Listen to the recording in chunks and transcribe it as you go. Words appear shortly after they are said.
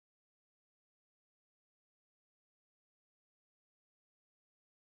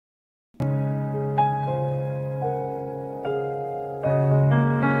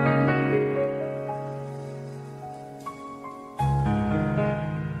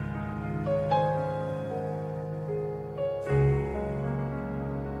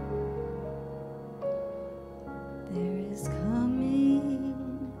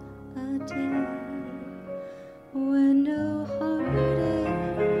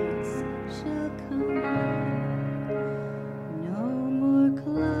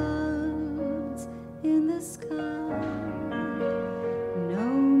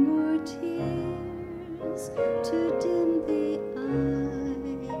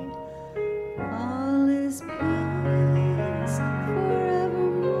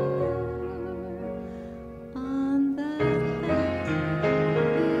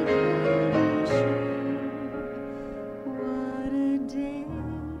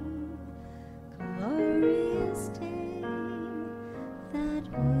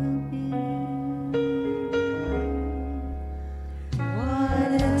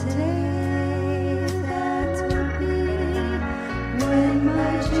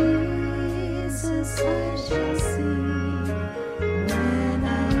I shall see when I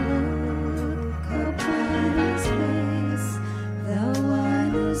look upon his face, the one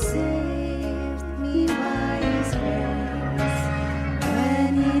who saved me by his grace.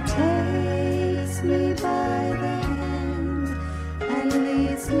 When he takes me by the hand and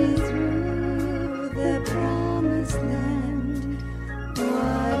leads me through the promised land,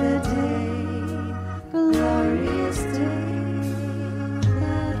 what a day, glorious day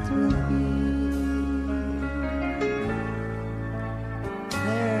that will be.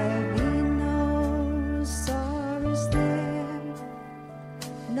 There'll be no sorrows there,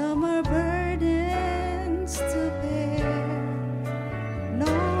 no more burdens to bear,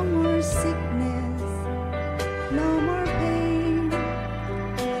 no more sickness, no more pain,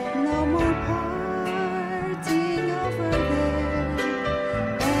 no more parting over there,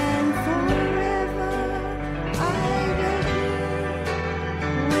 and forever I will be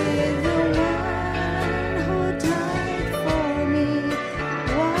with the one who died for me.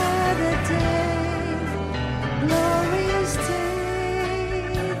 What a day, glorious day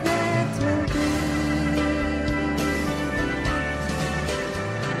that will be.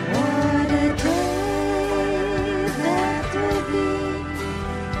 What a day that will be,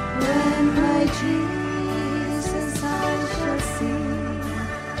 when my Jesus I shall see.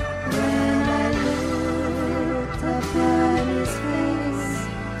 When I look upon his face,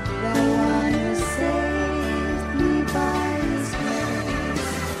 the one who saved me by his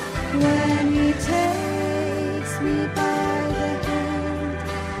grace. When he takes me by the hand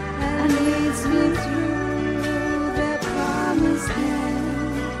and leads me through the promised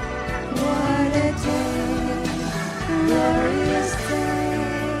land, what a day, glorious day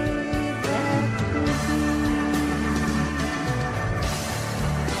that will be.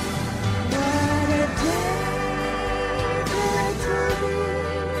 What a day that will be,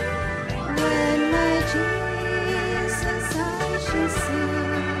 when my Jesus I shall see.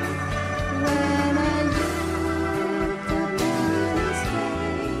 When I look upon his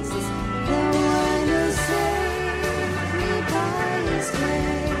face, the one who saved me by his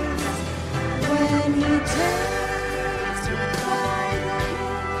grace. When he takes me by the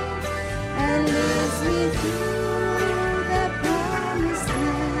hand and leads me through the promised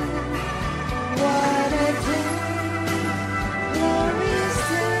land, what a day, glorious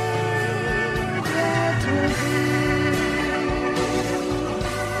day that will be.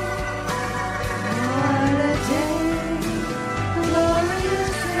 What a day,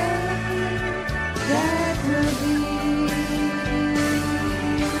 glorious day that will be.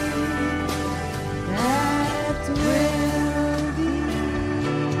 That will be.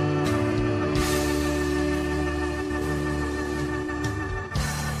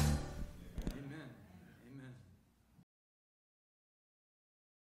 Amen. Amen.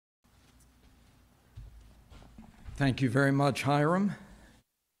 Thank you very much, Hiram.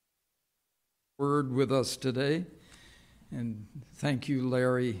 Word with us today. And thank you,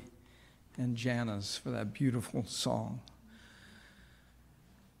 Larry and Janice, for that beautiful song.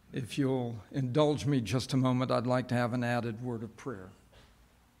 If you'll indulge me just a moment, I'd like to have an added word of prayer.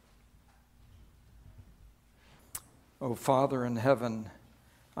 Oh, Father in heaven,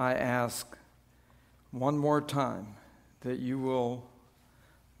 I ask one more time that you will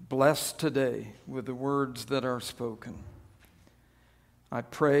bless today with the words that are spoken. I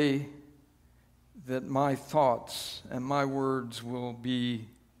pray that my thoughts and my words will be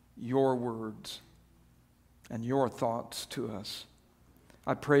your words and your thoughts to us.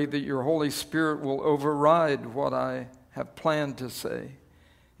 I pray that your Holy Spirit will override what I have planned to say,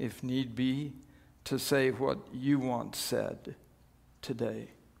 if need be, to say what you want said today.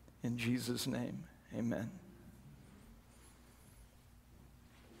 In Jesus' name, amen.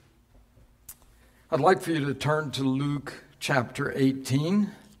 I'd like for you to turn to Luke chapter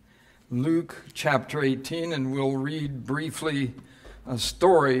 18. Luke chapter 18, and we'll read briefly a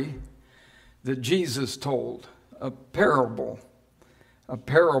story that Jesus told, a parable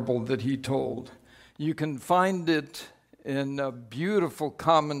that he told. You can find it in a beautiful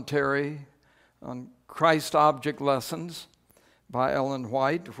commentary on Christ Object Lessons by Ellen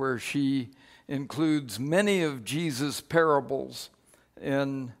White, where she includes many of Jesus' parables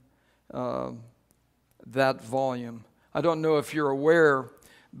in that volume. I don't know if you're aware,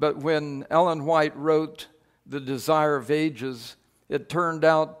 but when Ellen White wrote The Desire of Ages, it turned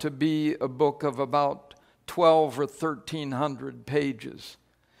out to be a book of about 12 or 1,300 pages.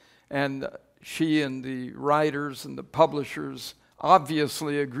 And she and the writers and the publishers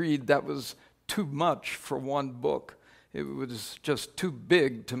obviously agreed that was too much for one book. It was just too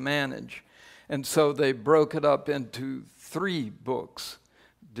big to manage. And so they broke it up into 3 books: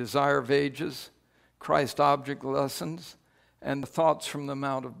 Desire of Ages, Christ Object Lessons and the Thoughts from the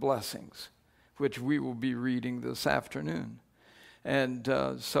Mount of Blessings, which we will be reading this afternoon. And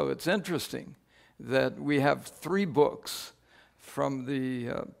so it's interesting that we have 3 books from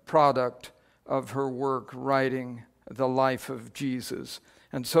the product of her work writing the life of Jesus.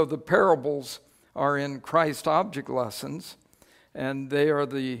 And so the parables are in Christ Object Lessons, and they are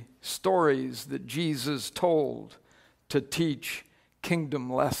the stories that Jesus told to teach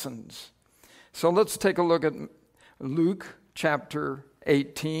kingdom lessons. So let's take a look at Luke chapter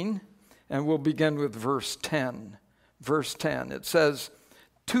 18, and we'll begin with verse 10. Verse 10, it says,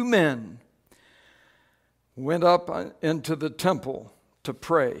 2 men went up into the temple to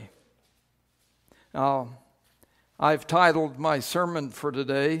pray. Now, I've titled my sermon for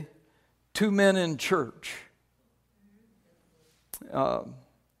today, 2 Men in Church. Ellen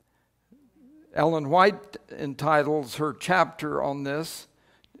White entitles her chapter on this,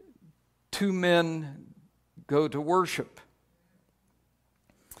 2 Men Go to Worship.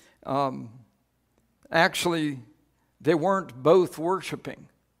 Actually, they weren't both worshiping.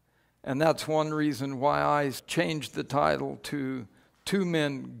 And that's one reason why I changed the title to 2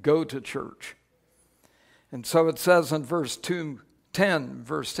 Men Go to Church. And so it says in verse 10,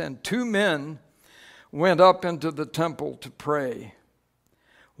 2 men went up into the temple to pray.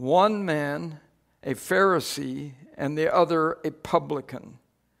 One man, a Pharisee, and the other a publican.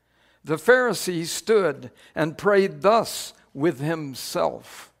 The Pharisee stood and prayed thus with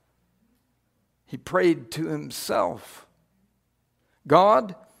himself. He prayed to himself.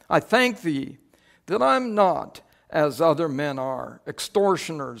 God, I thank thee that I'm not as other men are,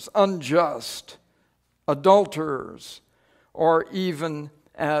 extortioners, unjust, adulterers, or even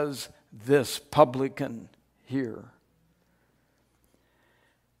as this publican here.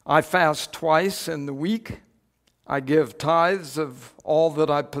 I fast twice in the week. I give tithes of all that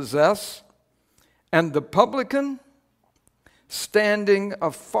I possess. And the publican, standing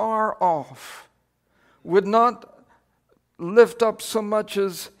afar off, would not lift up so much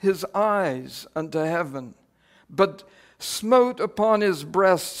as his eyes unto heaven, but smote upon his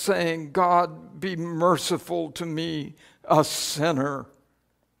breast, saying, God, be merciful to me, a sinner.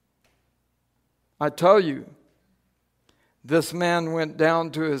 I tell you, this man went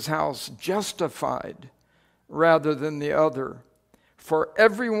down to his house justified rather than the other. For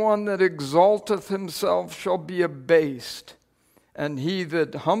everyone that exalteth himself shall be abased, and he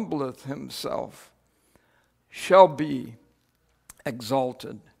that humbleth himself shall be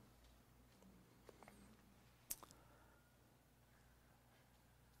exalted.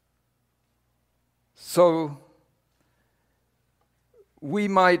 So we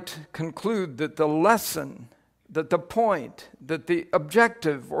might conclude that the lesson, that the point, that the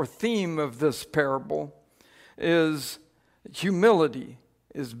objective or theme of this parable is humility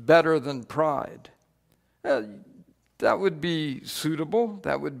is better than pride. That would be suitable,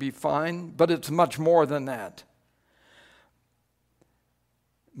 that would be fine, but it's much more than that.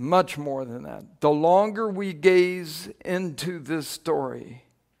 Much more than that. The longer we gaze into this story,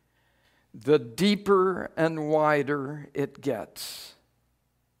 the deeper and wider it gets.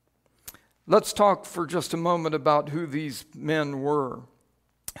 Let's talk for just a moment about who these men were.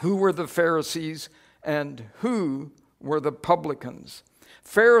 Who were the Pharisees and who were the publicans?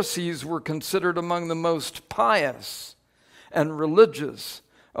 Pharisees were considered among the most pious and religious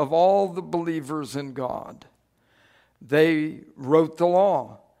of all the believers in God. They wrote the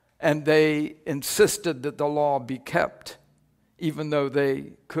law, and they insisted that the law be kept, even though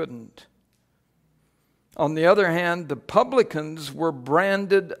they couldn't. On the other hand, the publicans were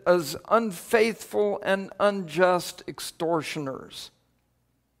branded as unfaithful and unjust extortioners,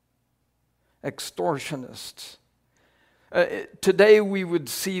 extortionists. Today we would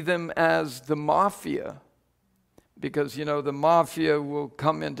see them as the mafia, because, the mafia will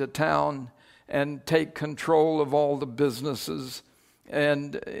come into town and take control of all the businesses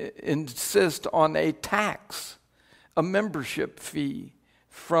and insist on a tax, a membership fee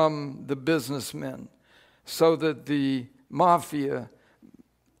from the businessmen, so that the mafia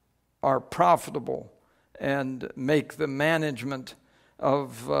are profitable and make the management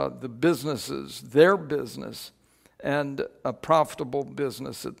of the businesses their business, and a profitable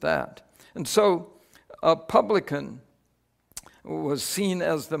business at that. And so a publican was seen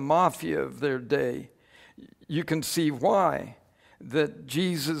as the mafia of their day. You can see why that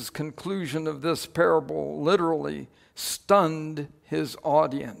Jesus' conclusion of this parable literally stunned his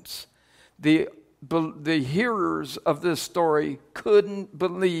audience. The hearers of this story couldn't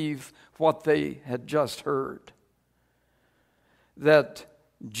believe what they had just heard. That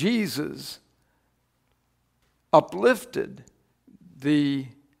Jesus uplifted the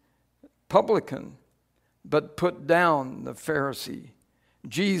publican but put down the Pharisee.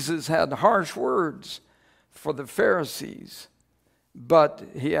 Jesus had harsh words for the Pharisees, but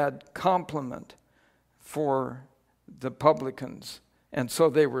he had compliment for the publicans, and so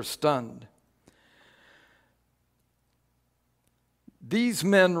they were stunned. These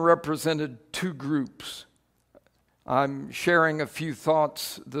men represented two groups. I'm sharing a few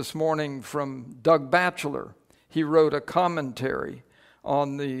thoughts this morning from Doug Batchelor. He wrote a commentary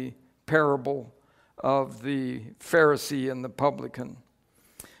on the parable of the Pharisee and the publican.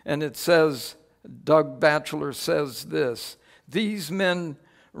 And it says, Doug Batchelor says this: these men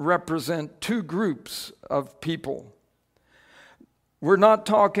represent two groups of people. We're not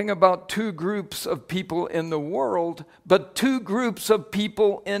talking about two groups of people in the world, but two groups of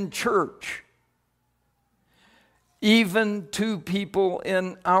people in church. Even two people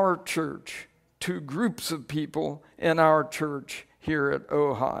in our church, two groups of people in our church here at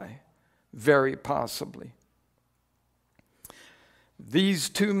Ojai, very possibly. These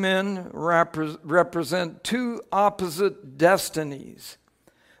two men represent two opposite destinies,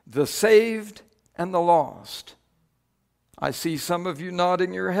 the saved and the lost. I see some of you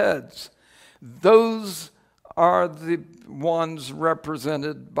nodding your heads. Those are the ones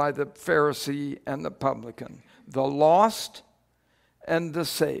represented by the Pharisee and the publican, the lost and the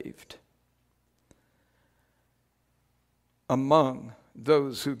saved, among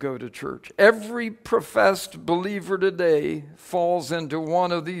those who go to church. Every professed believer today falls into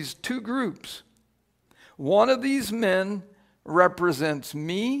one of these two groups. One of these men represents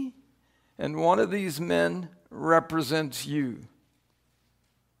me, and one of these men represents you.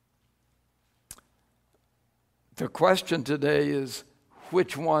 The question today is,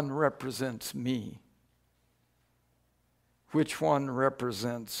 which one represents me? Which one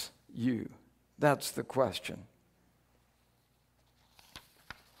represents you? That's the question.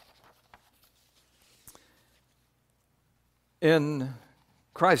 In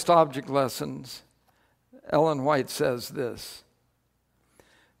Christ Object Lessons, Ellen White says this: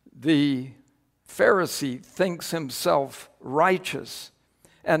 the Pharisee thinks himself righteous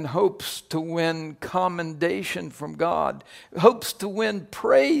and hopes to win commendation from God, hopes to win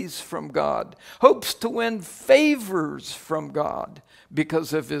praise from God, hopes to win favors from God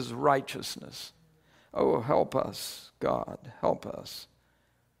because of his righteousness. Oh, help us, God, help us.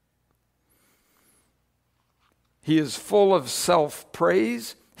 He is full of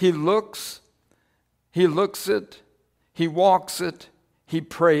self-praise. He looks it, he walks it, he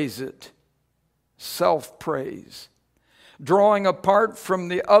prays it. Self-praise. Drawing apart from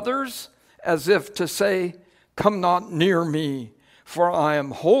the others as if to say, come not near me, for I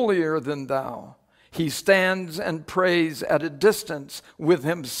am holier than thou. He stands and prays at a distance with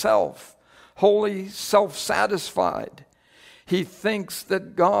himself, wholly self-satisfied. He thinks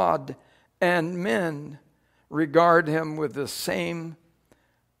that God and men regard him with the same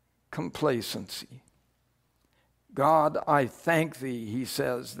complacency. God, I thank thee, he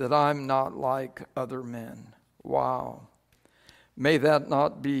says, that I'm not like other men. Wow. May that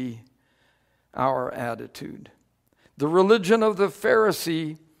not be our attitude. The religion of the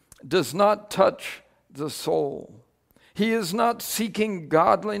Pharisee does not touch the soul. He is not seeking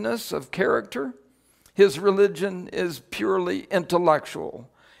godliness of character. His religion is purely intellectual.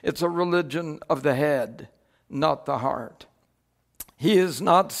 It's a religion of the head, not the heart. He is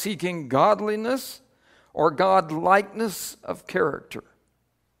not seeking godliness or God-likeness of character.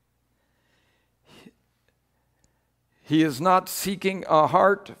 He is not seeking a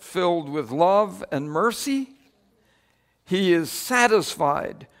heart filled with love and mercy. He is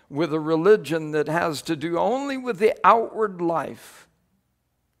satisfied with a religion that has to do only with the outward life.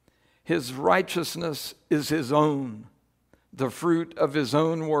 His righteousness is his own, the fruit of his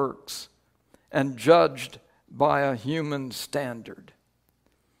own works, and judged by a human standard.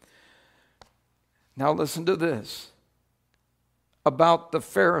 Now listen to this about the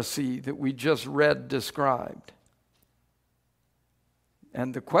Pharisee that we just read described.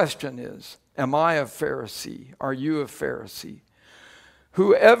 And the question is, am I a Pharisee? Are you a Pharisee?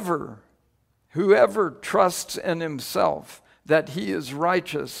 Whoever trusts in himself that he is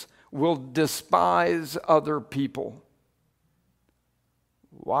righteous will despise other people.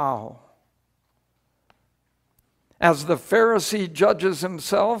 Wow. As the Pharisee judges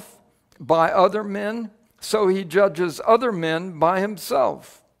himself by other men, so he judges other men by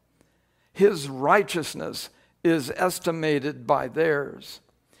himself. His righteousness is estimated by theirs.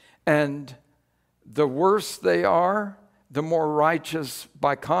 And the worse they are, the more righteous,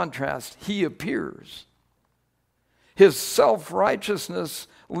 by contrast, he appears. His self-righteousness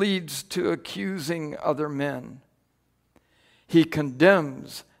leads to accusing other men. He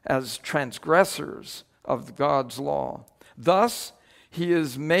condemns as transgressors of God's law. Thus, he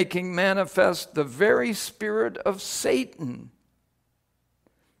is making manifest the very spirit of Satan,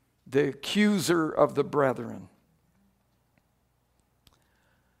 the accuser of the brethren.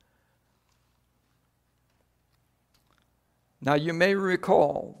 Now, you may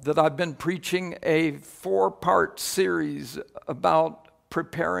recall that I've been preaching a 4-part series about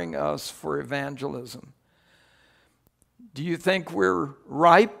preparing us for evangelism. Do you think we're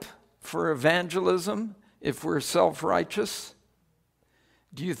ripe for evangelism if we're self-righteous?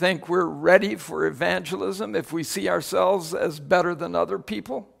 Do you think we're ready for evangelism if we see ourselves as better than other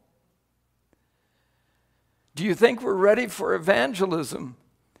people? Do you think we're ready for evangelism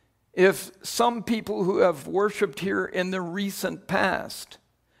if some people who have worshiped here in the recent past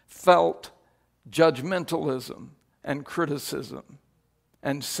felt judgmentalism and criticism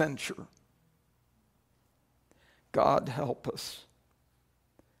and censure? God help us.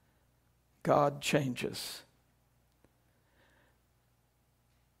 God change us.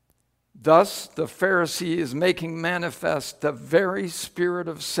 Thus, the Pharisee is making manifest the very spirit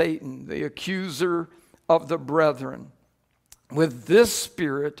of Satan, the accuser of the brethren. With this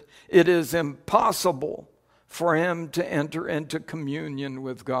spirit, it is impossible for him to enter into communion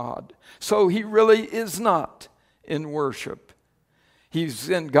with God. So he really is not in worship. He's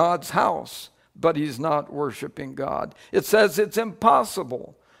in God's house, but he's not worshiping God. It says it's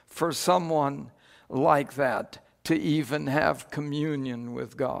impossible for someone like that to even have communion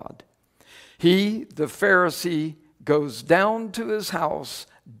with God. He, the Pharisee, goes down to his house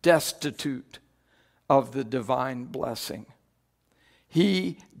destitute of the divine blessing.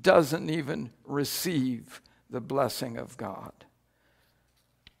 He doesn't even receive the blessing of God.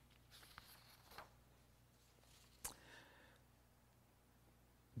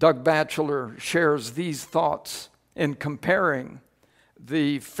 Doug Batchelor shares these thoughts in comparing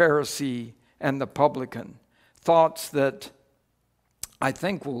the Pharisee and the publican. Thoughts that I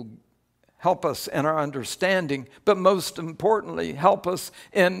think will help us in our understanding, but most importantly, help us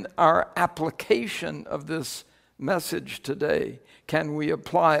in our application of this message today. Can we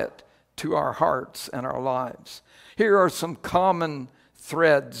apply it to our hearts and our lives? Here are some common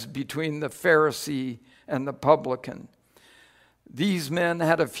threads between the Pharisee and the publican. These men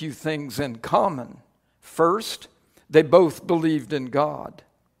had a few things in common. First, they both believed in God.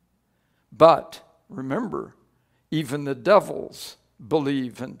 But remember, even the devils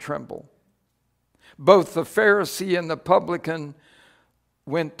believe and tremble. Both the Pharisee and the publican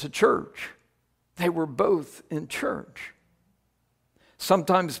went to church. They were both in church.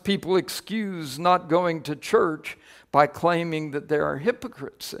 Sometimes people excuse not going to church by claiming that there are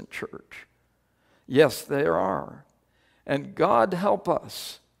hypocrites in church. Yes, there are. And God help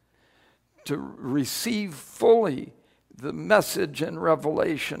us to receive fully the message and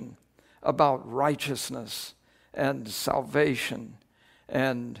revelation about righteousness and salvation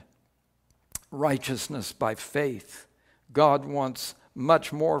and righteousness by faith. God wants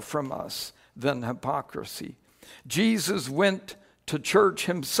much more from us than hypocrisy. Jesus went to church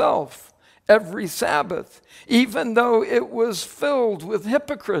himself every Sabbath, even though it was filled with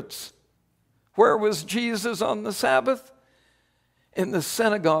hypocrites. Where was Jesus on the Sabbath? In the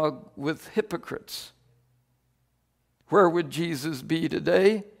synagogue with hypocrites. Where would Jesus be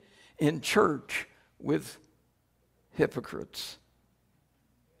today? In church with hypocrites.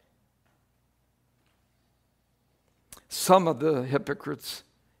 Some of the hypocrites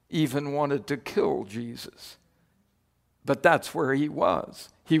even wanted to kill Jesus. But that's where he was.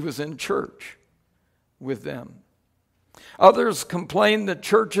 He was in church with them. Others complain that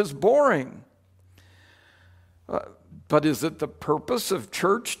church is boring. But is it the purpose of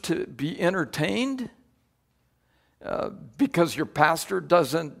church to be entertained? Because your pastor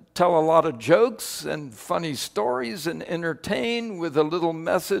doesn't tell a lot of jokes and funny stories and entertain with a little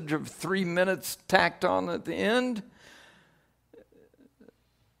message of 3 minutes tacked on at the end?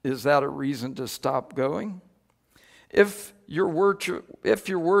 Is that a reason to stop going? If your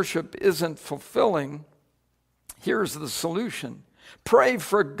worship isn't fulfilling, here's the solution. Pray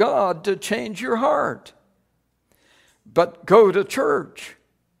for God to change your heart. But go to church.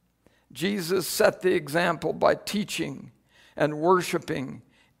 Jesus set the example by teaching and worshiping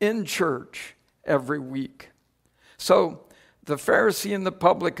in church every week. So the Pharisee and the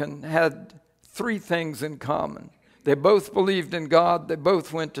publican had 3 things in common. They both believed in God, they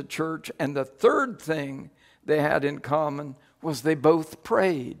both went to church, and the third thing they had in common was they both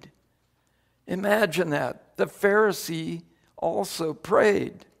prayed. Imagine that. The Pharisee also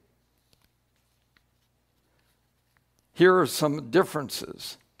prayed. Here are some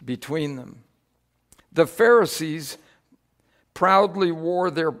differences between them. The Pharisees proudly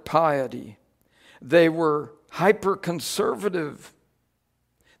wore their piety. They were hyper-conservative.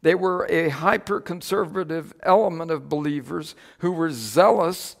 They were a hyper-conservative element of believers who were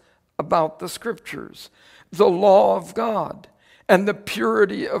zealous about the Scriptures, the law of God, and the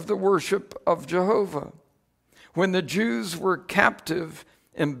purity of the worship of Jehovah. When the Jews were captive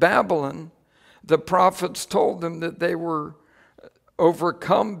in Babylon, the prophets told them that they were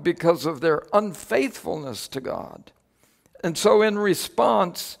overcome because of their unfaithfulness to God. And so in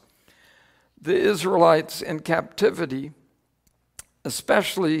response, the Israelites in captivity,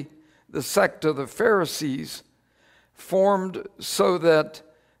 especially the sect of the Pharisees, formed so that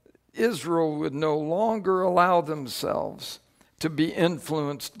Israel would no longer allow themselves to be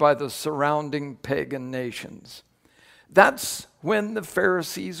influenced by the surrounding pagan nations. That's when the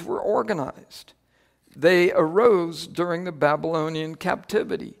Pharisees were organized. They arose during the Babylonian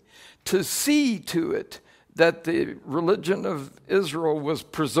captivity to see to it that the religion of Israel was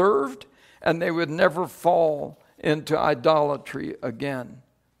preserved and they would never fall into idolatry again.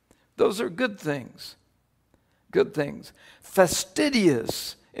 Those are good things. Good things.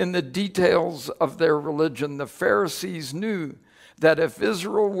 Fastidious in the details of their religion, the Pharisees knew that if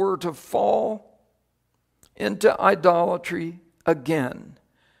Israel were to fall into idolatry again,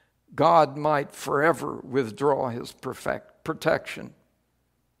 God might forever withdraw his protection.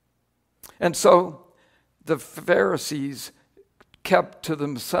 And so the Pharisees kept to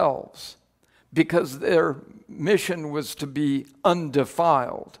themselves because their mission was to be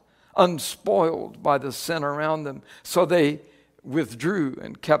undefiled, unspoiled by the sin around them. So they withdrew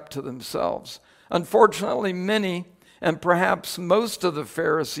and kept to themselves. Unfortunately, many, and perhaps most of the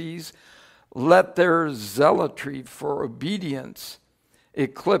Pharisees, let their zealotry for obedience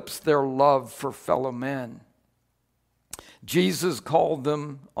eclipse their love for fellow men. Jesus called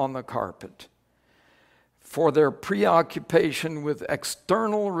them on the carpet for their preoccupation with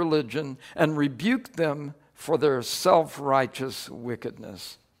external religion and rebuked them for their self-righteous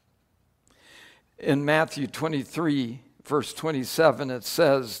wickedness. In Matthew 23, verse 27, it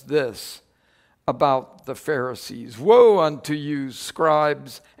says this about the Pharisees: "Woe unto you,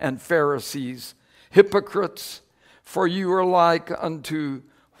 scribes and Pharisees, hypocrites, for you are like unto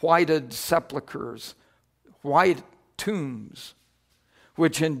whited sepulchres, white tombs,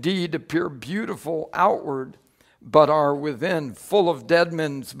 which indeed appear beautiful outward, but are within full of dead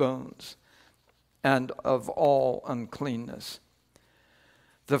men's bones and of all uncleanness."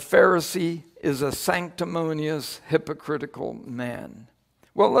 The Pharisee is a sanctimonious, hypocritical man.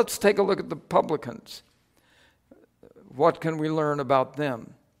 Well, let's take a look at the publicans. What can we learn about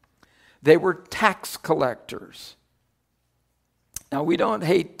them? They were tax collectors. Now, we don't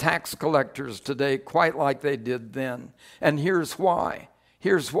hate tax collectors today quite like they did then. And here's why.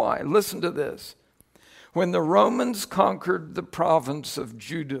 Here's why. Listen to this. When the Romans conquered the province of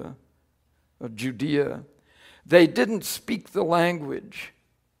Judea, they didn't speak the language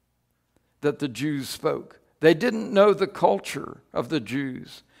that the Jews spoke. They didn't know the culture of the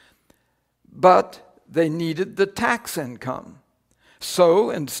Jews, but they needed the tax income. So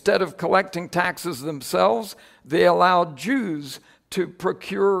instead of collecting taxes themselves, they allowed Jews to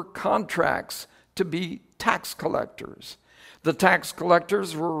procure contracts to be tax collectors. The tax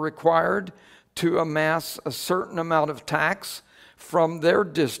collectors were required to amass a certain amount of tax from their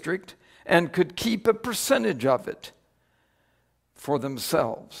district and could keep a percentage of it for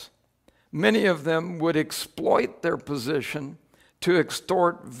themselves. Many of them would exploit their position to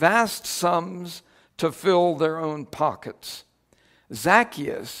extort vast sums to fill their own pockets.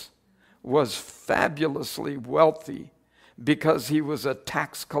 Zacchaeus was fabulously wealthy because he was a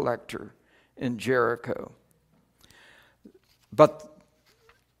tax collector in Jericho. But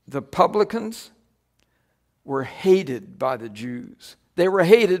the publicans were hated by the Jews. They were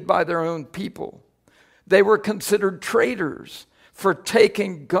hated by their own people. They were considered traitors for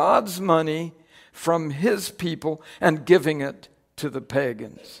taking God's money from his people and giving it to the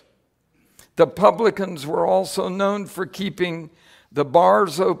pagans. The publicans were also known for keeping the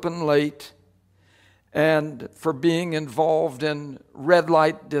bars open late and for being involved in red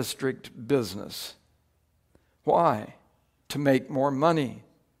light district business. Why? To make more money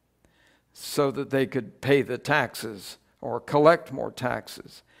so that they could pay the taxes or collect more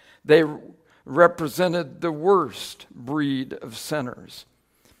taxes. They represented the worst breed of sinners.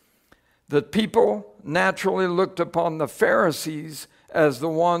 The people naturally looked upon the Pharisees as the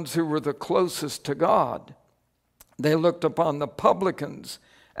ones who were the closest to God. They looked upon the publicans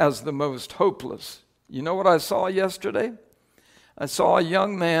as the most hopeless. You know what I saw yesterday? I saw a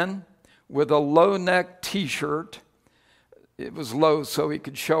young man with a low-neck t-shirt. It was low so he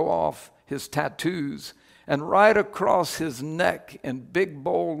could show off his tattoos. And right across his neck in big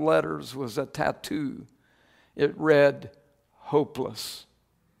bold letters was a tattoo. It read, "Hopeless."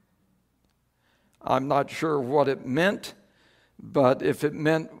 I'm not sure what it meant, but if it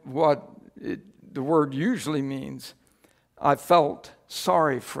meant what the word usually means, I felt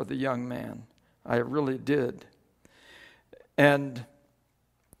sorry for the young man. I really did. And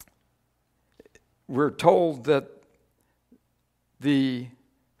we're told that the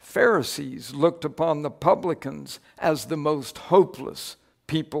Pharisees looked upon the publicans as the most hopeless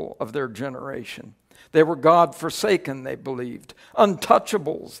people of their generation. They were God-forsaken, they believed.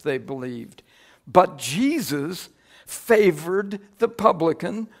 Untouchables, they believed. But Jesus favored the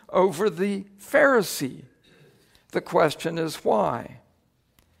publican over the Pharisee. The question is why?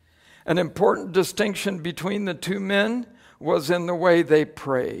 An important distinction between the two men was in the way they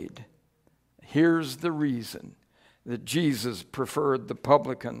prayed. Here's the reason that Jesus preferred the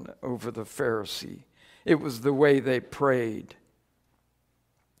publican over the Pharisee. It was the way they prayed.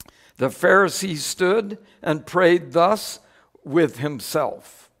 The Pharisee stood and prayed thus with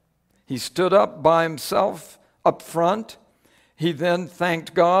himself. He stood up by himself up front. He then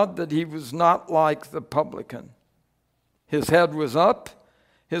thanked God that he was not like the publican. His head was up,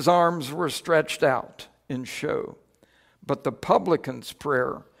 his arms were stretched out in show. But the publican's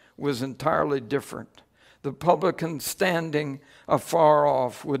prayer was entirely different. The publican, standing afar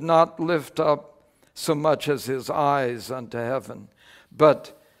off, would not lift up so much as his eyes unto heaven,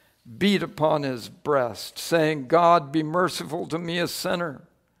 but beat upon his breast, saying, "God, be merciful to me, a sinner."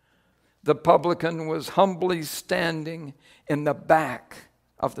 The publican was humbly standing in the back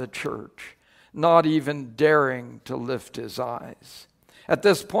of the church, not even daring to lift his eyes. At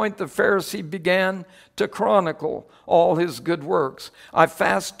this point, the Pharisee began to chronicle all his good works. "I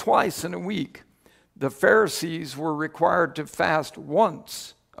fast twice in a week." The Pharisees were required to fast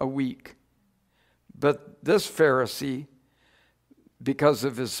once a week. But this Pharisee, because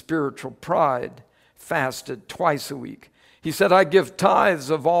of his spiritual pride, fasted twice a week. He said, "I give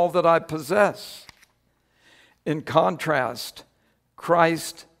tithes of all that I possess." In contrast,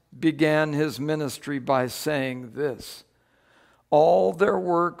 Christ began his ministry by saying this, "All their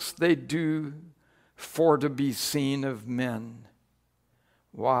works they do for to be seen of men."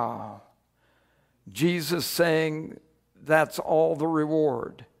 Wow. Jesus saying that's all the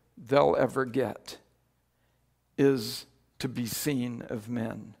reward they'll ever get is to be seen of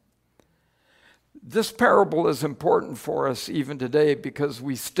men. This parable is important for us even today because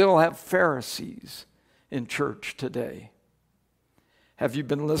we still have Pharisees in church today. Have you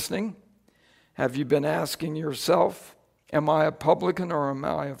been listening? Have you been asking yourself, am I a publican or am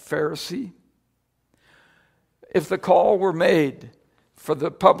I a Pharisee? If the call were made for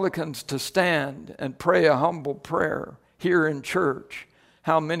the publicans to stand and pray a humble prayer here in church,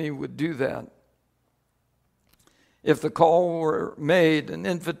 how many would do that? If the call were made, an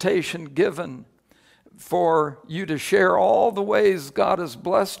invitation given for you to share all the ways God has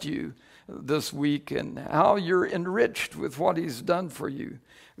blessed you this week and how you're enriched with what he's done for you,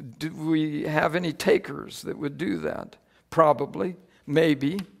 do we have any takers that would do that? Probably,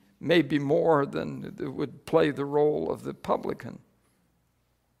 maybe more than would play the role of the publican.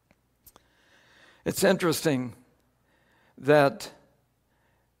 It's interesting that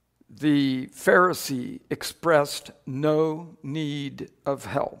the Pharisee expressed no need of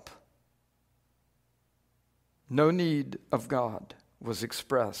help. No need of God was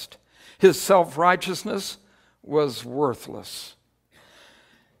expressed. His self-righteousness was worthless.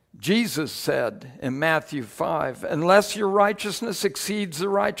 Jesus said in Matthew 5, "Unless your righteousness exceeds the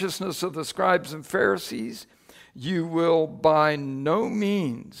righteousness of the scribes and Pharisees, you will by no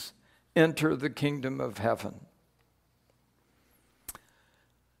means enter the kingdom of heaven."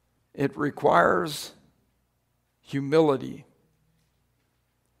 It requires humility.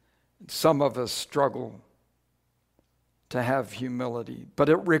 Some of us struggle to have humility, but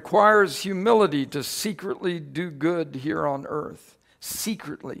it requires humility to secretly do good here on earth,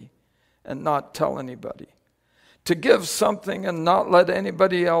 secretly, and not tell anybody. To give something and not let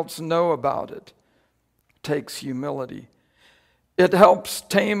anybody else know about it takes humility. It helps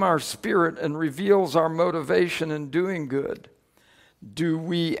tame our spirit and reveals our motivation in doing good. Do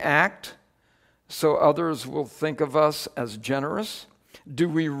we act so others will think of us as generous? Do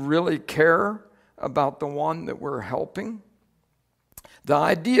we really care about the one that we're helping? The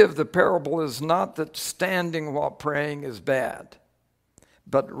idea of the parable is not that standing while praying is bad,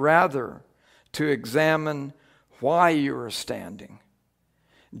 but rather to examine why you are standing.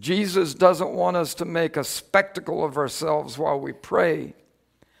 Jesus doesn't want us to make a spectacle of ourselves while we pray.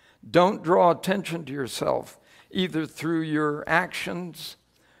 Don't draw attention to yourself, either through your actions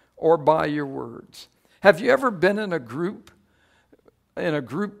or by your words. Have you ever been in a group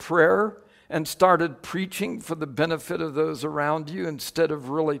prayer and started preaching for the benefit of those around you instead of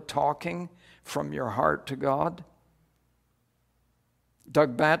really talking from your heart to God?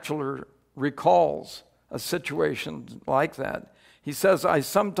 Doug Batchelor recalls a situation like that. He says, I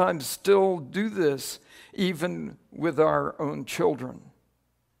sometimes still do this even with our own children.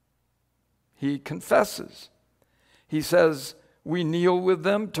 He confesses. He says, we kneel with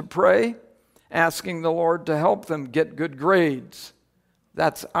them to pray, asking the Lord to help them get good grades.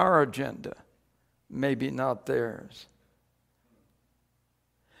 That's our agenda, maybe not theirs.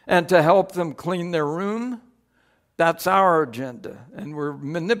 And to help them clean their room, that's our agenda. And we're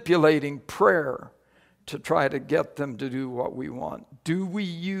manipulating prayer to try to get them to do what we want. Do we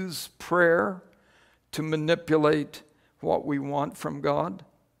use prayer to manipulate what we want from God?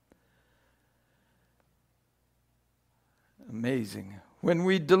 Amazing. When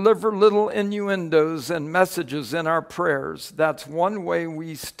we deliver little innuendos and messages in our prayers, that's one way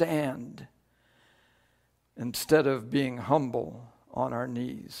we stand instead of being humble on our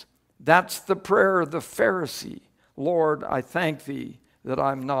knees. That's the prayer of the Pharisee. Lord, I thank thee that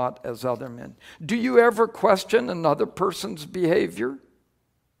I'm not as other men. Do you ever question another person's behavior?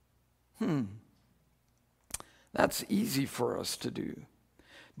 That's easy for us to do.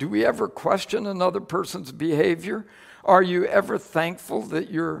 Do we ever question another person's behavior? Are you ever thankful that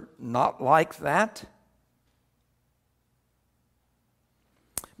you're not like that?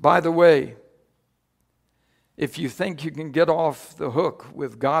 By the way, if you think you can get off the hook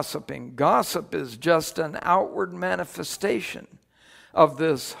with gossiping, gossip is just an outward manifestation of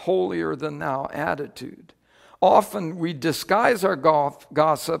this holier-than-thou attitude. Often we disguise our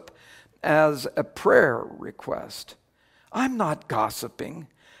gossip as a prayer request. I'm not gossiping,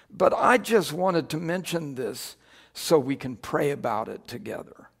 but I just wanted to mention this so we can pray about it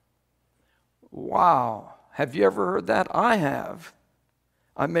together. Wow. Have you ever heard that? I have.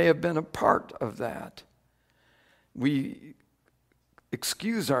 I may have been a part of that. We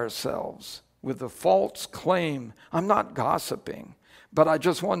excuse ourselves with a false claim. I'm not gossiping, but I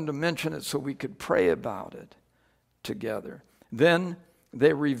just wanted to mention it so we could pray about it together. Then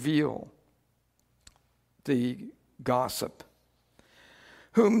they reveal the gossip.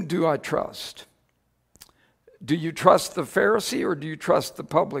 Whom do I trust? Do you trust the Pharisee or do you trust the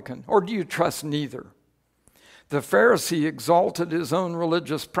publican? Or do you trust neither? The Pharisee exalted his own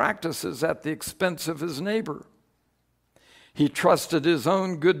religious practices at the expense of his neighbor. He trusted his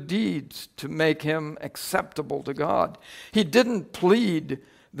own good deeds to make him acceptable to God. He didn't plead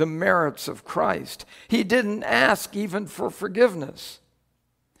the merits of Christ. He didn't ask even for forgiveness.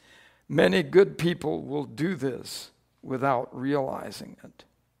 Many good people will do this without realizing it.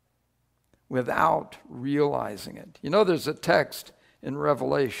 Without realizing it. You know, there's a text in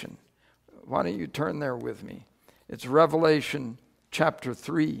Revelation. Why don't you turn there with me? It's Revelation chapter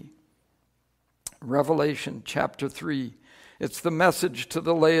 3. Revelation chapter 3. It's the message to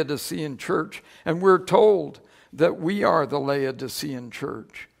the Laodicean church. And we're told that we are the Laodicean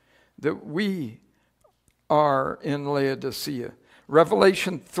church. That we are in Laodicea.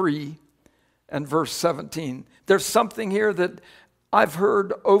 Revelation 3 and verse 17. There's something here that I've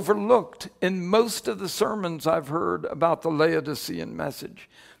heard overlooked in most of the sermons I've heard about the Laodicean message.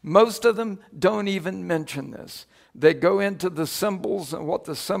 Most of them don't even mention this. They go into the symbols and what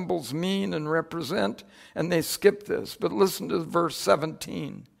the symbols mean and represent, and they skip this. But listen to verse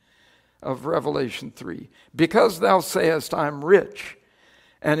 17 of Revelation 3. Because thou sayest, I am rich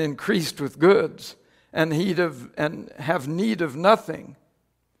and increased with goods and have need of nothing.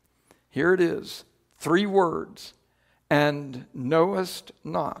 Here it is, 3 words. And knowest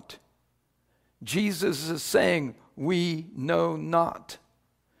not. Jesus is saying, we know not.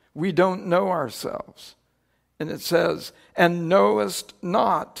 We don't know ourselves. And it says, and knowest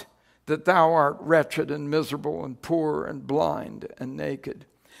not that thou art wretched and miserable and poor and blind and naked.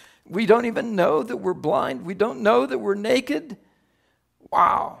 We don't even know that we're blind. We don't know that we're naked.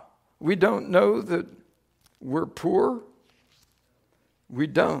 Wow. We don't know that we're poor. We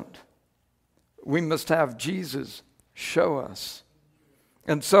don't. We must have Jesus show us.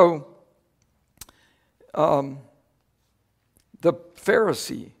 And so the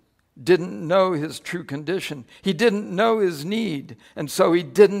Pharisee didn't know his true condition. He didn't know his need, and so he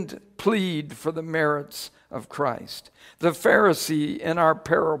didn't plead for the merits of Christ. The Pharisee in our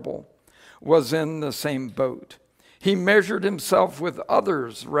parable was in the same boat. He measured himself with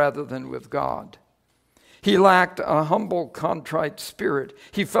others rather than with God. He lacked a humble, contrite spirit.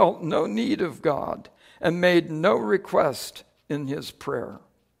 He felt no need of God and made no request in his prayer.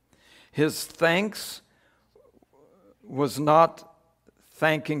 His thanks was not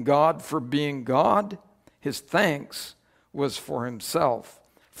thanking God for being God, His thanks was for himself.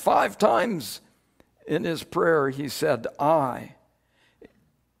 5 times in his prayer he said, I.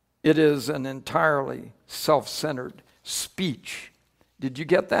 It is an entirely self-centered speech. Did you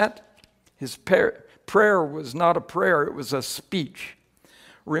get that? His prayer was not a prayer, it was a speech.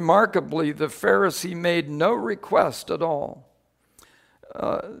 Remarkably, the Pharisee made no request at all.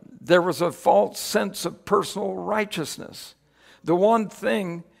 There was a false sense of personal righteousness. The one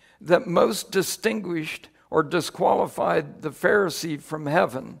thing that most distinguished or disqualified the Pharisee from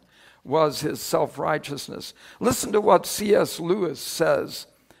heaven was his self-righteousness. Listen to what C.S. Lewis says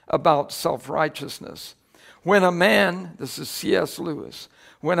about self-righteousness. When a man, this is C.S. Lewis,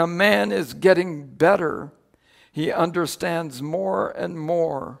 when a man is getting better, he understands more and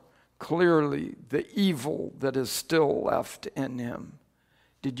more clearly the evil that is still left in him.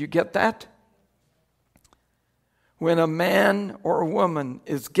 Did you get that? When a man or a woman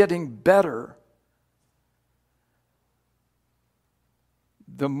is getting better,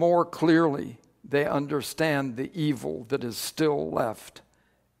 the more clearly they understand the evil that is still left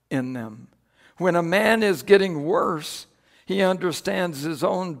in them. When a man is getting worse, he understands his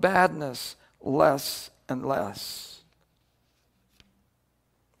own badness less and less.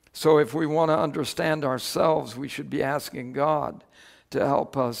 So if we want to understand ourselves, we should be asking God to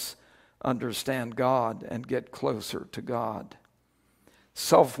help us understand God and get closer to God.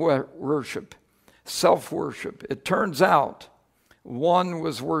 Self-worship. It turns out one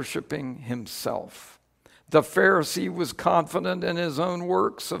was worshiping himself. The Pharisee was confident in his own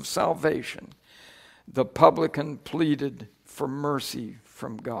works of salvation. The publican pleaded for mercy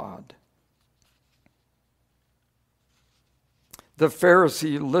from God. The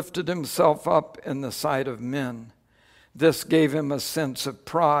Pharisee lifted himself up in the sight of men. This gave him a sense of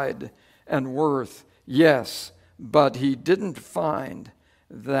pride and worth, yes, but he didn't find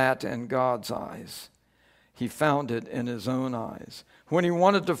that in God's eyes. He found it in his own eyes. When he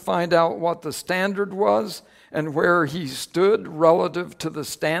wanted to find out what the standard was and where he stood relative to the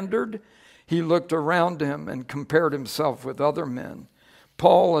standard, he looked around him and compared himself with other men.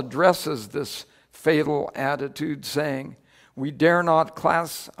 Paul addresses this fatal attitude, saying, we dare not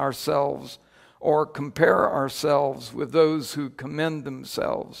class ourselves or compare ourselves with those who commend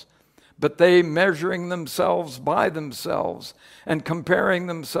themselves, but they, measuring themselves by themselves and comparing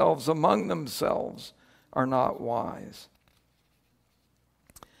themselves among themselves, are not wise.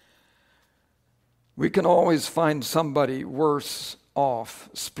 We can always find somebody worse off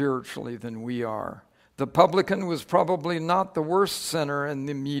spiritually than we are. The publican was probably not the worst sinner in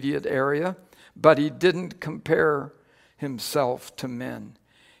the immediate area, but he didn't compare himself to men.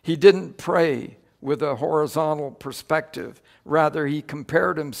 He didn't pray with a horizontal perspective. Rather, he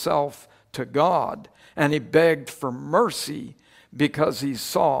compared himself to God, and he begged for mercy because he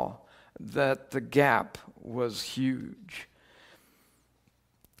saw that the gap was huge.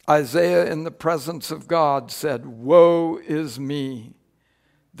 Isaiah, in the presence of God, said, woe is me.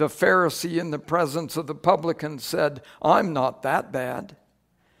 The Pharisee, in the presence of the publican, said, I'm not that bad.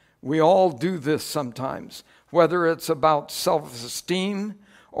 We all do this sometimes, whether it's about self-esteem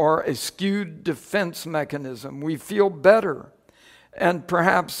or a skewed defense mechanism. We feel better and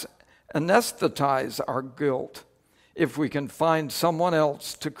perhaps anesthetize our guilt if we can find someone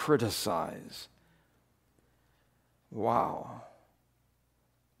else to criticize. Wow.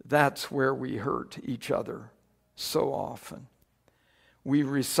 That's where we hurt each other so often. We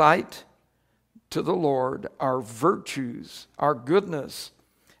recite to the Lord our virtues, our goodness,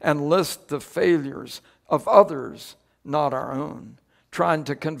 and list the failures of others, not our own, trying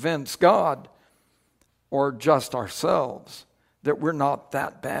to convince God or just ourselves that we're not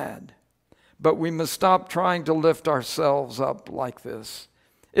that bad. But we must stop trying to lift ourselves up like this.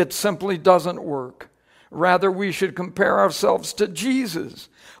 It simply doesn't work. Rather, we should compare ourselves to Jesus,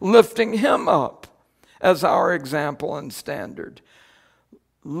 lifting him up as our example and standard.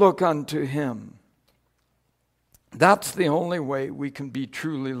 Look unto him. That's the only way we can be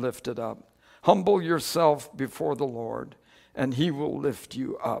truly lifted up. Humble yourself before the Lord, and he will lift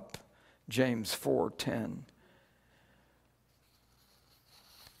you up. James 4:10.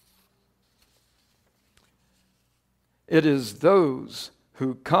 It is those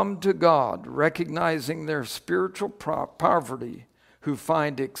who come to God recognizing their spiritual poverty who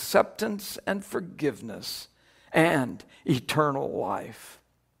find acceptance and forgiveness and eternal life.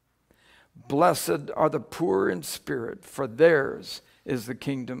 Blessed are the poor in spirit, for theirs is the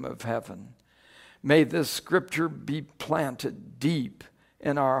kingdom of heaven. May this scripture be planted deep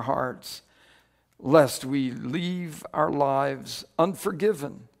in our hearts, lest we leave our lives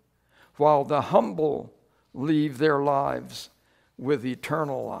unforgiven, while the humble leave their lives with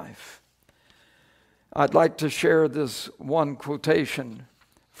eternal life. I'd like to share this one quotation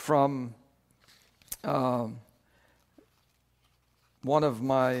from one of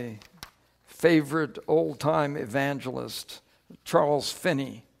my favorite old-time evangelists, Charles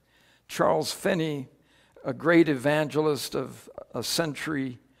Finney. Charles Finney, a great evangelist of a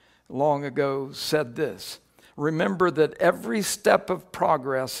century long ago, said this: "Remember that every step of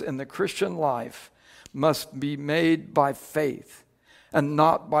progress in the Christian life must be made by faith and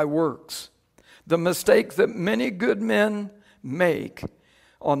not by works. The mistake that many good men make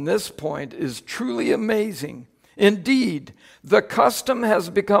on this point is truly amazing. Indeed, the custom has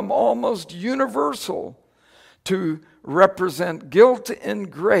become almost universal to represent guilt in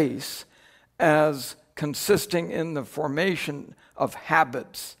grace as consisting in the formation of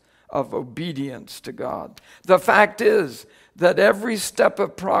habits of obedience to God. The fact is that every step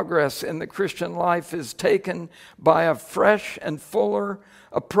of progress in the Christian life is taken by a fresh and fuller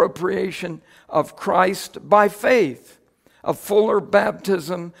appropriation of Christ by faith, a fuller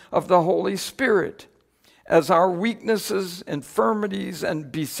baptism of the Holy Spirit. As our weaknesses, infirmities,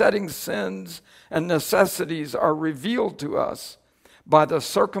 and besetting sins and necessities are revealed to us by the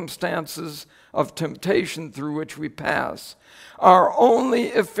circumstances of temptation through which we pass, our only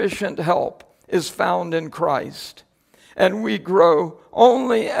efficient help is found in Christ, and we grow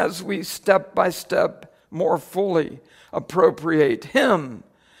only as we step by step more fully appropriate Him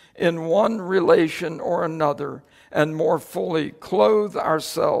in one relation or another, and more fully clothe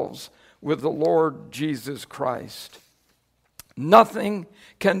ourselves with the Lord Jesus Christ. Nothing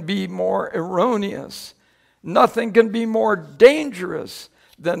can be more erroneous, nothing can be more dangerous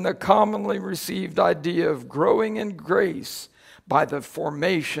than the commonly received idea of growing in grace by the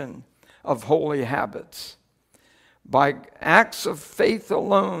formation of holy habits. By acts of faith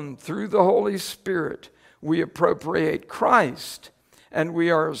alone, through the Holy Spirit, we appropriate Christ, and we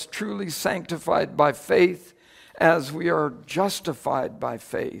are as truly sanctified by faith as we are justified by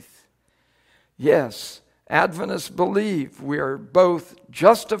faith. Yes, Adventists believe we are both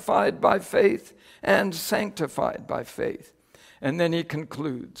justified by faith and sanctified by faith. And then he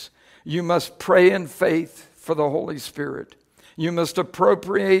concludes, you must pray in faith for the Holy Spirit. You must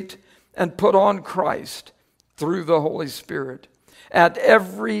appropriate and put on Christ through the Holy Spirit. At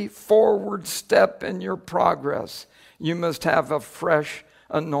every forward step in your progress, you must have a fresh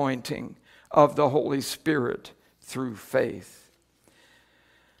anointing of the Holy Spirit through faith.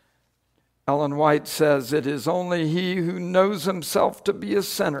 Ellen White says, it is only he who knows himself to be a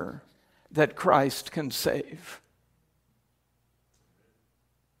sinner that Christ can save.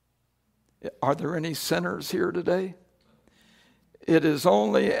 Are there any sinners here today? It is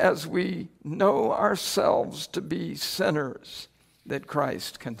only as we know ourselves to be sinners that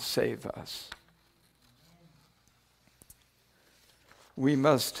Christ can save us. We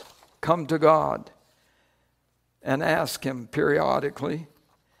must come to God and ask Him periodically,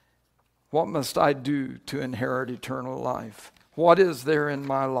 what must I do to inherit eternal life? What is there in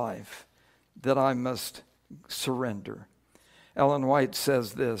my life that I must surrender? Ellen White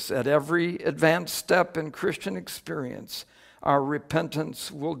says this, at every advanced step in Christian experience, our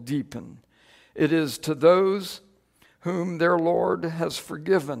repentance will deepen. It is to those whom their Lord has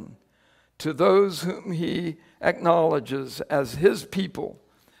forgiven, to those whom He acknowledges as His people,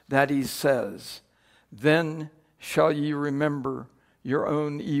 that He says, then shall ye remember your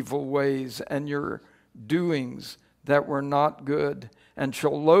own evil ways and your doings that were not good, and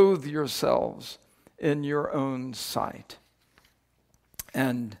shall loathe yourselves in your own sight.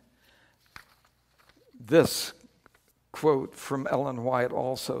 And this quote from Ellen White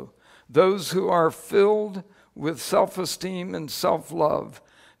also, those who are filled with self-esteem and self-love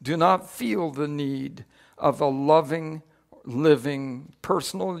do not feel the need of a loving, living,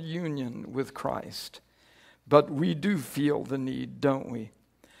 personal union with Christ. But we do feel the need, don't we?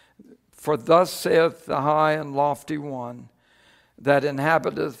 For thus saith the high and lofty one that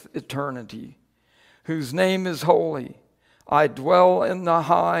inhabiteth eternity, whose name is holy, I dwell in the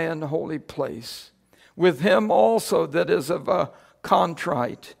high and holy place, with him also that is of a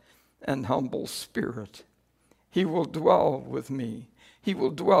contrite and humble spirit. He will dwell with me. He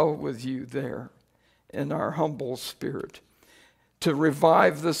will dwell with you there in our humble spirit, to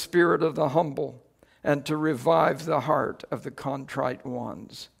revive the spirit of the humble and to revive the heart of the contrite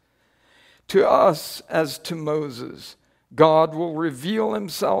ones. To us, as to Moses, God will reveal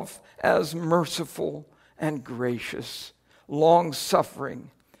himself as merciful and gracious,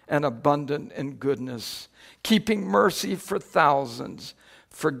 long-suffering and abundant in goodness, keeping mercy for thousands,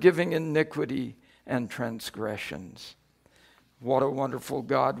 forgiving iniquity and transgressions. What a wonderful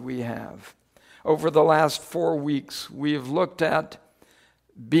God we have. Over the last 4 weeks, we have looked at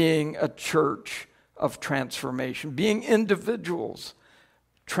being a church of transformation, being individuals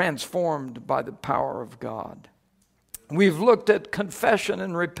transformed by the power of God. We've looked at confession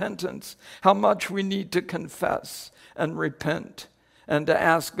and repentance, how much we need to confess and repent and to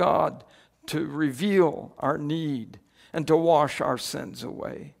ask God to reveal our need and to wash our sins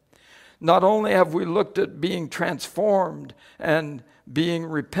away. Not only have we looked at being transformed and being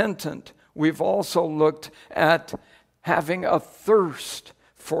repentant, we've also looked at having a thirst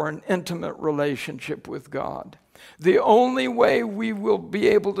for an intimate relationship with God. The only way we will be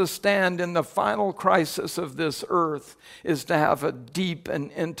able to stand in the final crisis of this earth is to have a deep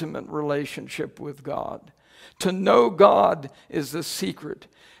and intimate relationship with God. To know God is the secret.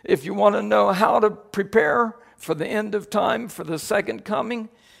 If you want to know how to prepare for the end of time, for the second coming,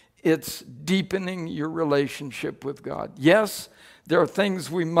 it's deepening your relationship with God. Yes, there are things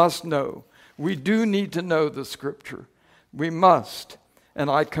we must know. We do need to know the Scripture. We must.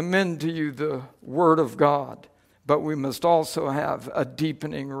 And I commend to you the Word of God. But we must also have a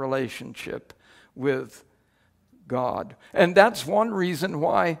deepening relationship with God. And that's one reason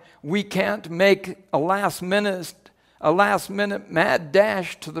why we can't make a last minute mad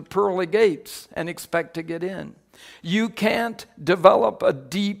dash to the pearly gates and expect to get in. You can't develop a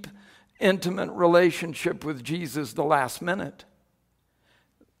deep, intimate relationship with Jesus the last minute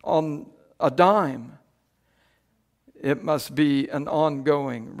on a dime. It must be an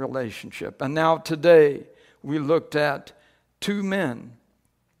ongoing relationship. And now today, we looked at two men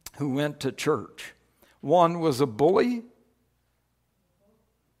who went to church. One was a bully.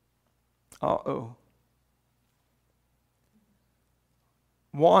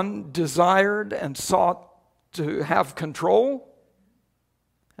 One desired and sought to have control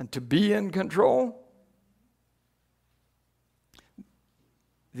and to be in control.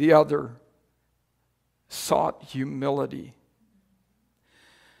 The other sought humility.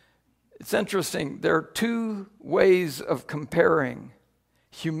 It's interesting. There are two ways of comparing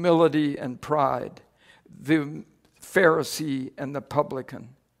humility and pride, the Pharisee and the publican.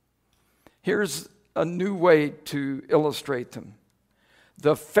 Here's a new way to illustrate them.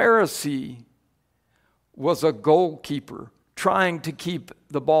 The Pharisee was a goalkeeper trying to keep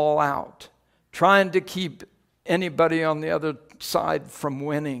the ball out, trying to keep anybody on the other side from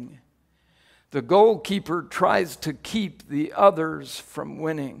winning. The goalkeeper tries to keep the others from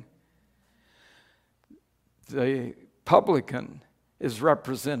winning. The publican is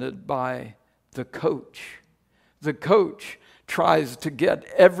represented by the coach. The coach tries to get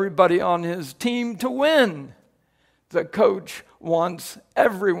everybody on his team to win. The coach wants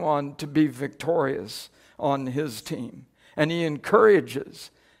everyone to be victorious on his team. And he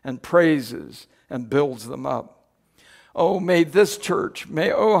encourages and praises and builds them up. Oh, may this church, may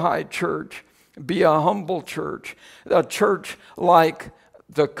Ojai Church be a humble church, a church like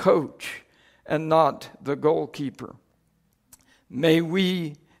the coach and not the goalkeeper. May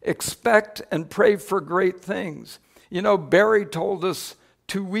we expect and pray for great things. You know, Barry told us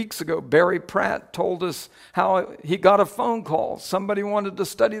 2 weeks ago, Barry Pratt told us how he got a phone call. Somebody wanted to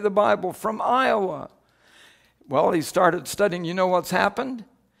study the Bible from Iowa. Well, he started studying. You know what's happened?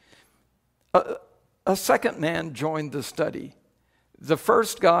 A second man joined the study. The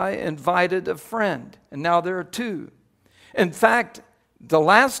first guy invited a friend, and now there are two. In fact, the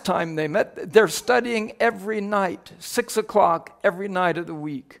last time they met, they're studying every night, 6 o'clock every night of the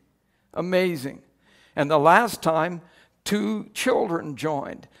week. Amazing. And the last time, 2 children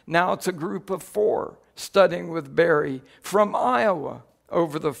joined. Now it's a group of 4 studying with Barry from Iowa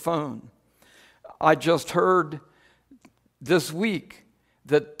over the phone. I just heard this week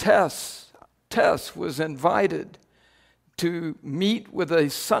that Tess was invited to meet with a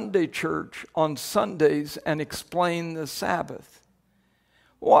Sunday church on Sundays and explain the Sabbath.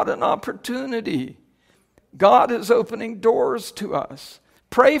 What an opportunity. God is opening doors to us.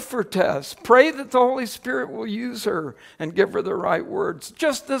 Pray for Tess. Pray that the Holy Spirit will use her and give her the right words.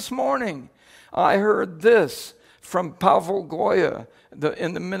 Just this morning, I heard this from Pavel Goya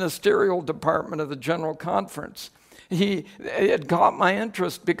in the ministerial department of the General Conference. It got my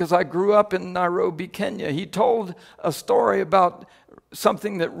interest because I grew up in Nairobi, Kenya. He told a story about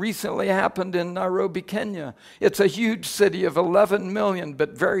something that recently happened in Nairobi, Kenya. It's a huge city of 11 million,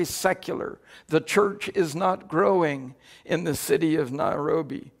 but very secular. The church is not growing in the city of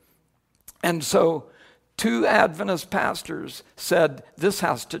Nairobi. And so 2 Adventist pastors said, this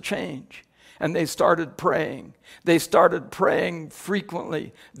has to change. And they started praying. They started praying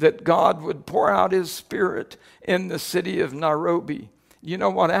frequently that God would pour out his Spirit in the city of Nairobi. You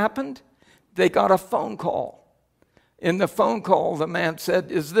know what happened? They got a phone call. In the phone call, the man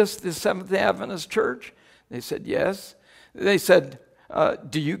said, is this the Seventh-day Adventist Church? They said, yes. They said,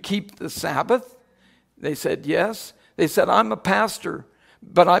 do you keep the Sabbath? They said, yes. They said, I'm a pastor,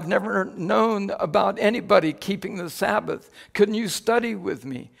 but I've never known about anybody keeping the Sabbath. Couldn't you study with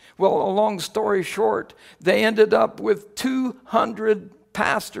me? Well, a long story short, they ended up with 200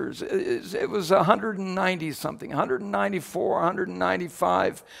 pastors. It was 190 something, 194,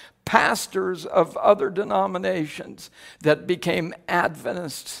 195 pastors of other denominations that became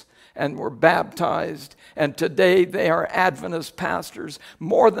Adventists and were baptized. And today they are Adventist pastors.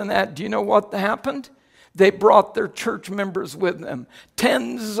 More than that, do you know what happened? They brought their church members with them.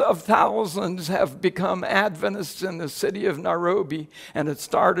 Tens of thousands have become Adventists in the city of Nairobi, and it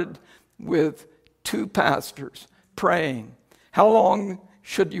started with 2 pastors praying. How long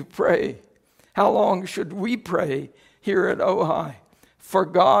should you pray? How long should we pray here at Ojai for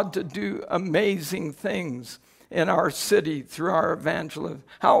God to do amazing things in our city through our evangelism?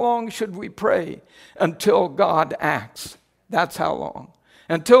 How long should we pray? Until God acts. That's how long.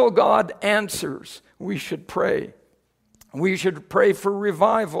 Until God answers, we should pray. We should pray for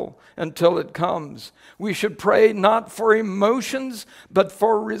revival until it comes. We should pray not for emotions, but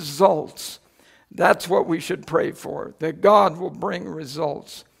for results. That's what we should pray for, that God will bring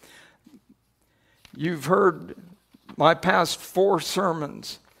results. You've heard my past 4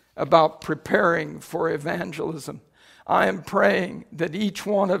 sermons about preparing for evangelism. I am praying that each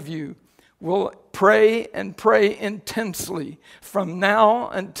one of you will pray and pray intensely from now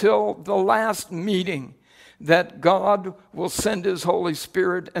until the last meeting, that God will send His Holy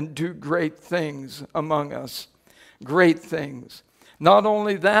Spirit and do great things among us. Great things. Not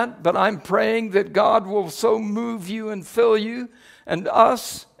only that, but I'm praying that God will so move you and fill you and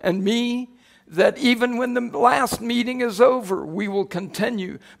us and me that even when the last meeting is over, we will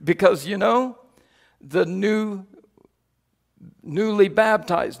continue. Because, you know, the newly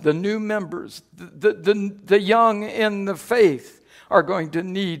baptized, the new members, the young in the faith are going to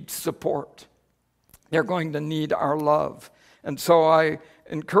need support. They're going to need our love. And so I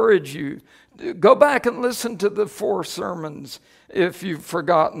encourage you, go back and listen to the 4 sermons if you've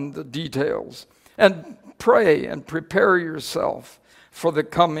forgotten the details. And pray and prepare yourself for the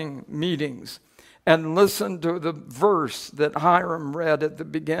coming meetings. And listen to the verse that Hiram read at the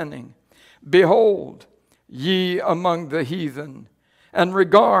beginning. Behold, ye among the heathen, and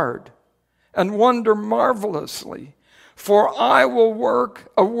regard and wonder marvelously, for I will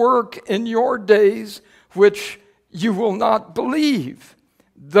work a work in your days which you will not believe,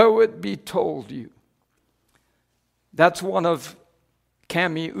 though it be told you. That's one of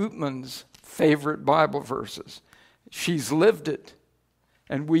Cami Ootman's favorite Bible verses. She's lived it,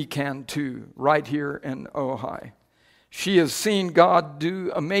 and we can too, right here in Ojai. She has seen God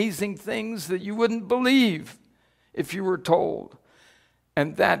do amazing things that you wouldn't believe if you were told.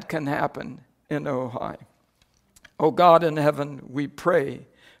 And that can happen in Ojai. Oh God in heaven, we pray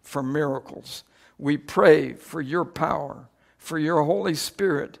for miracles. We pray for your power, for your Holy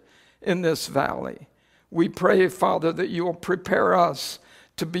Spirit in this valley. We pray, Father, that you will prepare us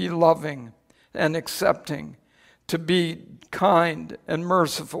to be loving and accepting, to be kind and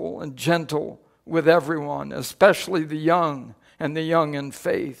merciful and gentle with everyone, especially the young and the young in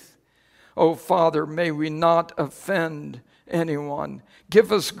faith. Oh, Father, may we not offend anyone.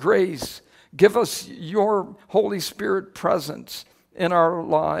 Give us grace. Give us your Holy Spirit presence in our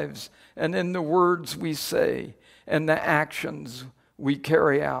lives and in the words we say and the actions we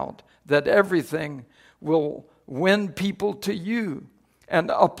carry out, that everything will win people to you and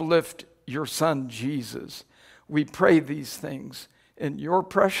uplift your Son, Jesus. We pray these things in your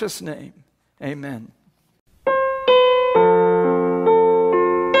precious name. Amen.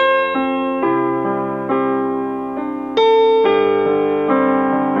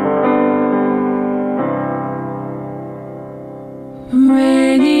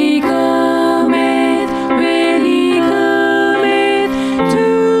 When he cometh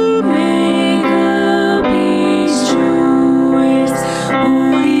to make up his truest,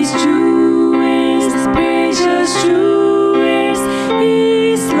 all his truest, precious truest,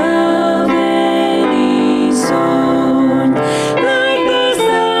 his love and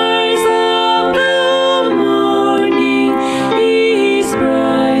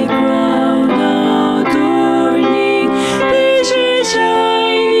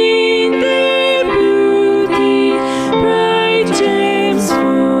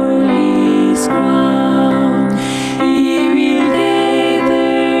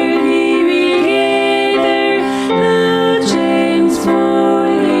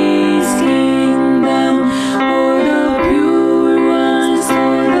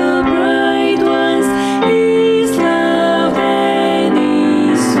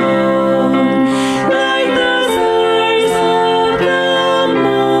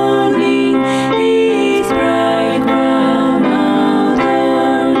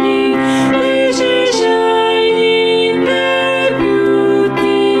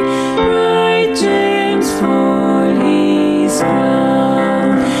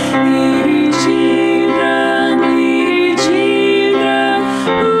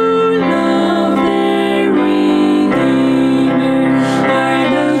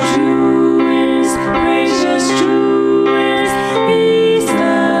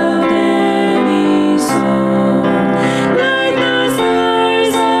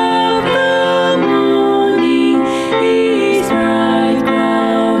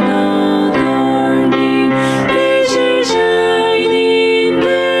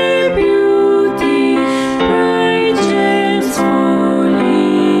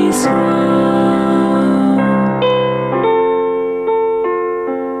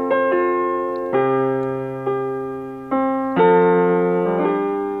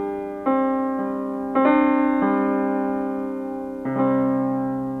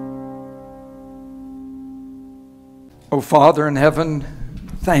Oh, Father in heaven,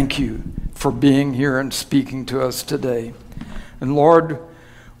 thank you for being here and speaking to us today. And Lord,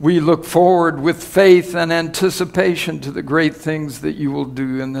 we look forward with faith and anticipation to the great things that you will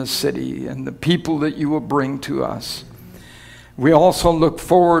do in this city and the people that you will bring to us. We also look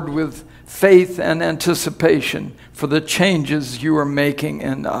forward with faith and anticipation for the changes you are making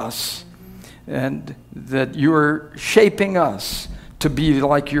in us, and that you are shaping us to be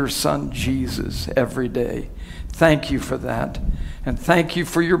like your Son Jesus every day. Thank you for that. And thank you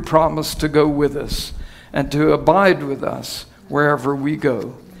for your promise to go with us and to abide with us wherever we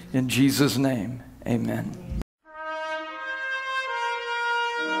go. In Jesus' name, amen.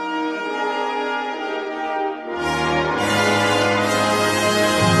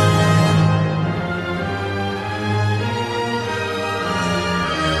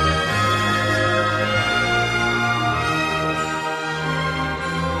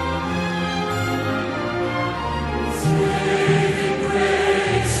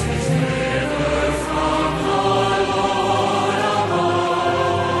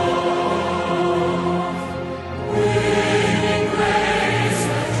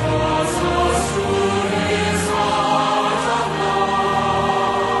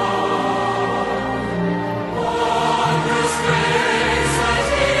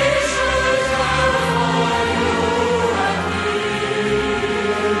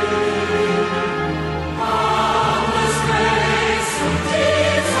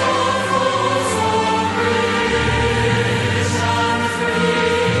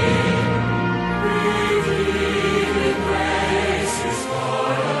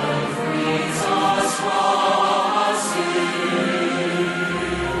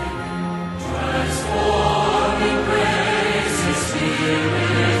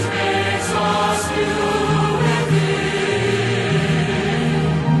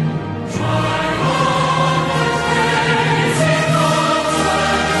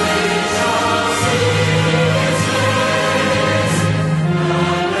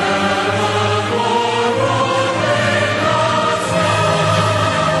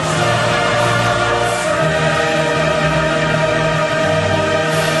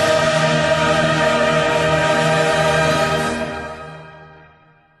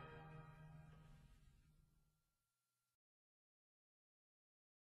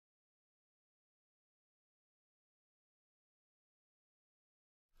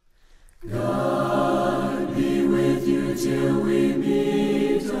 God be with you till we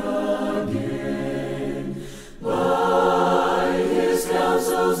meet again. By his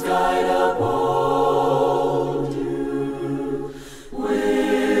counsels guide uphold you.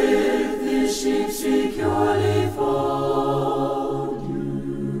 With his sheep securely fold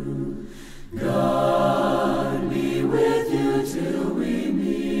you. God be with you till we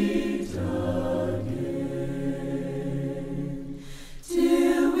meet again.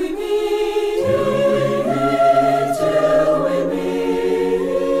 Till we meet.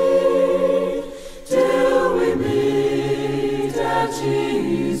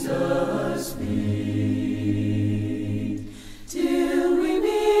 Jesus feet, till we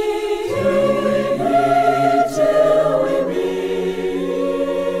meet, till we meet, till we meet.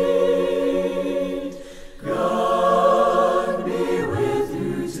 God be with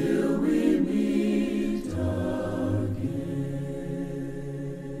you till we meet again.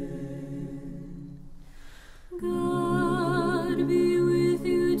 God be with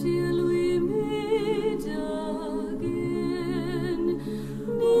you till we meet again.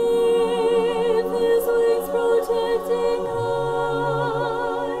 Neath his wings protecting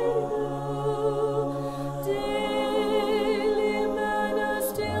hide you, daily manna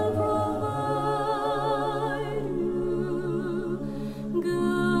still provide you.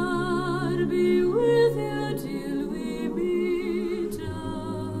 God be with you till we meet again.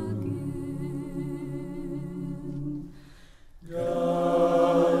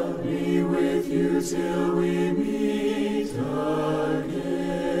 God be with you till we meet again.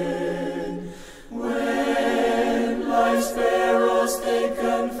 When life's perils they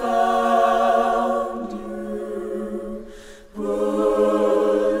confound you,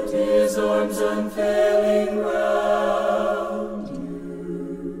 put his arms unfailing round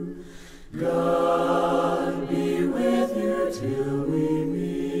you. God be with you till we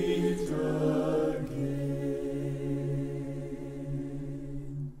meet again.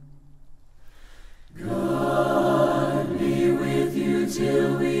 God be with you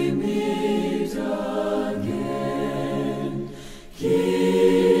till we meet